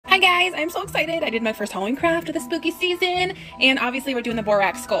Guys, I'm so excited. I did my first Halloween craft of the spooky season, and obviously we're doing the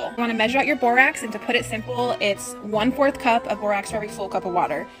borax skull. You want to measure out your borax, and to put it simple, it's 1/4 cup of borax for every full cup of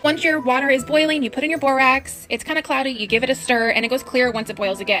water. Once your water is boiling, you put in your borax. It's kind of cloudy, you give it a stir, and it goes clear once it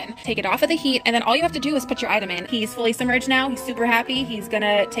boils again. Take it off of the heat, and then all you have to do is put your item in. He's fully submerged now. He's super happy. He's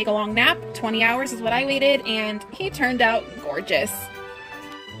gonna take a long nap. 20 hours is what I waited, and he turned out gorgeous.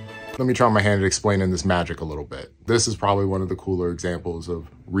 Let me try my hand at explaining this magic a little bit. This is probably one of the cooler examples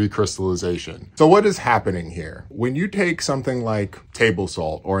of recrystallization. So what is happening here? When you take something like table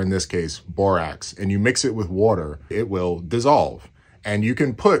salt, or in this case, borax, and you mix it with water, it will dissolve. And you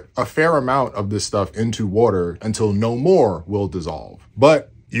can put a fair amount of this stuff into water until no more will dissolve. But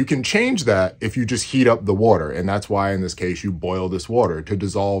you can change that if you just heat up the water. And that's why in this case, you boil this water to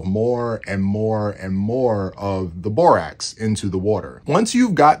dissolve more and more and more of the borax into the water. Once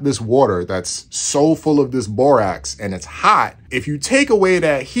you've got this water that's so full of this borax and it's hot, if you take away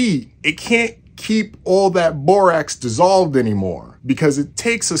that heat, it can't keep all that borax dissolved anymore because it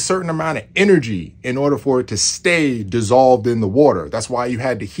takes a certain amount of energy in order for it to stay dissolved in the water. That's why you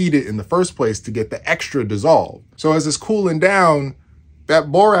had to heat it in the first place to get the extra dissolved. So as it's cooling down, that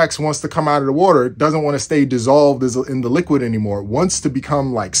borax wants to come out of the water. It doesn't want to stay dissolved in the liquid anymore. It wants to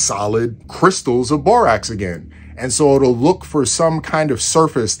become like solid crystals of borax again. And so it'll look for some kind of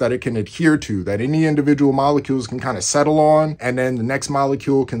surface that it can adhere to, that any individual molecules can kind of settle on, and then the next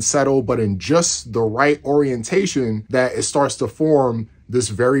molecule can settle, but in just the right orientation that it starts to form this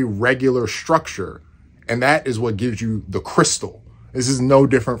very regular structure. And that is what gives you the crystal. This is no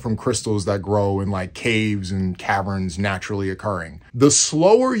different from crystals that grow in like caves and caverns naturally occurring. The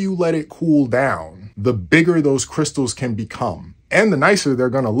slower you let it cool down, the bigger those crystals can become and the nicer they're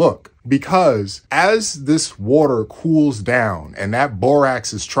gonna look. Because as this water cools down and that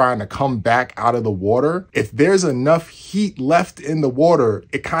borax is trying to come back out of the water, if there's enough heat left in the water,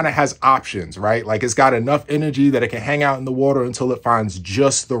 it kind of has options, right? Like it's got enough energy that it can hang out in the water until it finds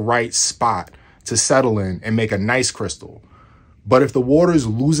just the right spot to settle in and make a nice crystal. But if the water is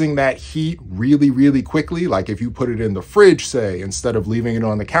losing that heat really, really quickly, like if you put it in the fridge, say, instead of leaving it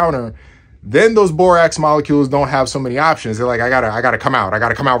on the counter, then those borax molecules don't have so many options. They're like, I gotta come out. I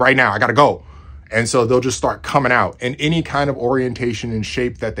gotta come out right now. I gotta go. And so they'll just start coming out in any kind of orientation and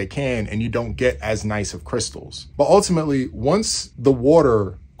shape that they can, and you don't get as nice of crystals. But ultimately, once the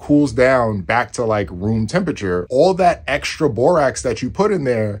water cools down back to like room temperature, all that extra borax that you put in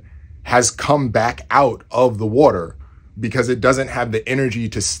there has come back out of the water, because it doesn't have the energy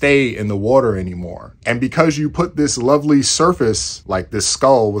to stay in the water anymore. And because you put this lovely surface, like this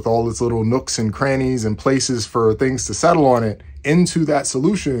skull with all its little nooks and crannies and places for things to settle on it, into that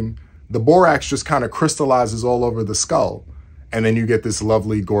solution, the borax just kind of crystallizes all over the skull. And then you get this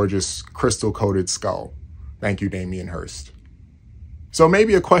lovely, gorgeous, crystal-coated skull. Thank you, Damien Hirst. So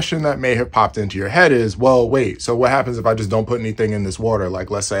maybe a question that may have popped into your head is, well, wait, so what happens if I just don't put anything in this water? Like,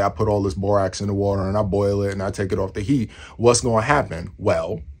 let's say I put all this borax in the water and I boil it and I take it off the heat. What's going to happen?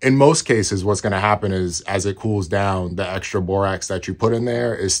 Well, in most cases, what's going to happen is as it cools down, the extra borax that you put in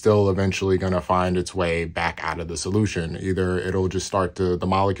there is still eventually going to find its way back out of the solution. Either it'll just the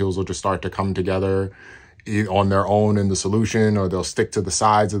molecules will just start to come together on their own in the solution, or they'll stick to the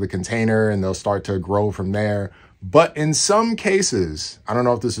sides of the container and they'll start to grow from there. But in some cases, I don't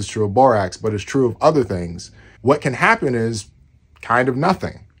know if this is true of borax, but it's true of other things, what can happen is kind of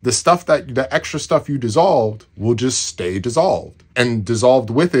nothing. The extra stuff you dissolved will just stay dissolved. And dissolved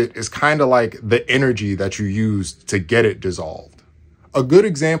with it is kind of like the energy that you used to get it dissolved. A good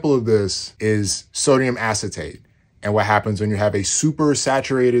example of this is sodium acetate and what happens when you have a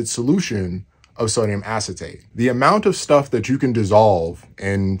supersaturated solution of sodium acetate. The amount of stuff that you can dissolve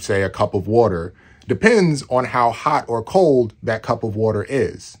in, say, a cup of water depends on how hot or cold that cup of water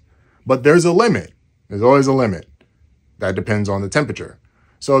is. But there's a limit. There's always a limit. That depends on the temperature.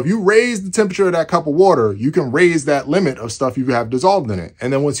 So if you raise the temperature of that cup of water, you can raise that limit of stuff you have dissolved in it.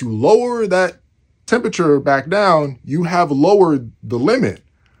 And then once you lower that temperature back down, you have lowered the limit.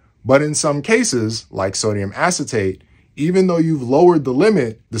 But in some cases, like sodium acetate, even though you've lowered the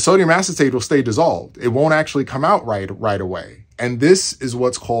limit, the sodium acetate will stay dissolved. It won't actually come out right away. And this is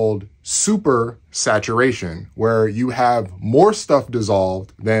what's called supersaturation, where you have more stuff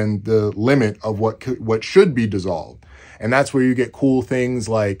dissolved than the limit of what should be dissolved. And that's where you get cool things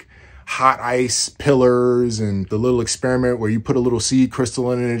like hot ice pillars and the little experiment where you put a little seed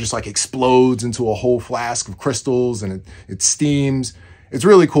crystal in it and it just like explodes into a whole flask of crystals and it steams. It's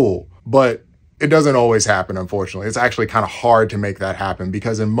really cool, but it doesn't always happen, unfortunately. It's actually kind of hard to make that happen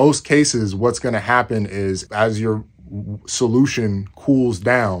because in most cases, what's going to happen is as you're solution cools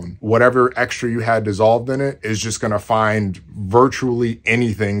down, whatever extra you had dissolved in it is just going to find virtually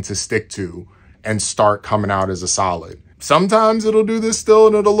anything to stick to and start coming out as a solid. Sometimes it'll do this still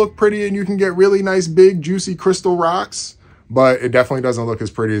and it'll look pretty and you can get really nice, big, juicy crystal rocks, but it definitely doesn't look as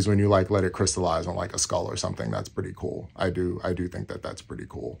pretty as when you like let it crystallize on like a skull or something. That's pretty cool. I do think that that's pretty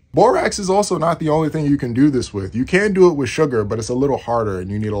cool. Borax is also not the only thing you can do this with. You can do it with sugar, but it's a little harder and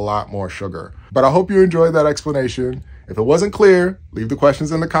you need a lot more sugar. But I hope you enjoyed that explanation. If it wasn't clear, leave the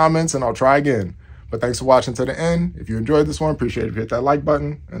questions in the comments and I'll try again. But thanks for watching to the end. If you enjoyed this one, appreciate it if you hit that like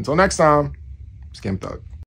button. Until next time, Skim Thug.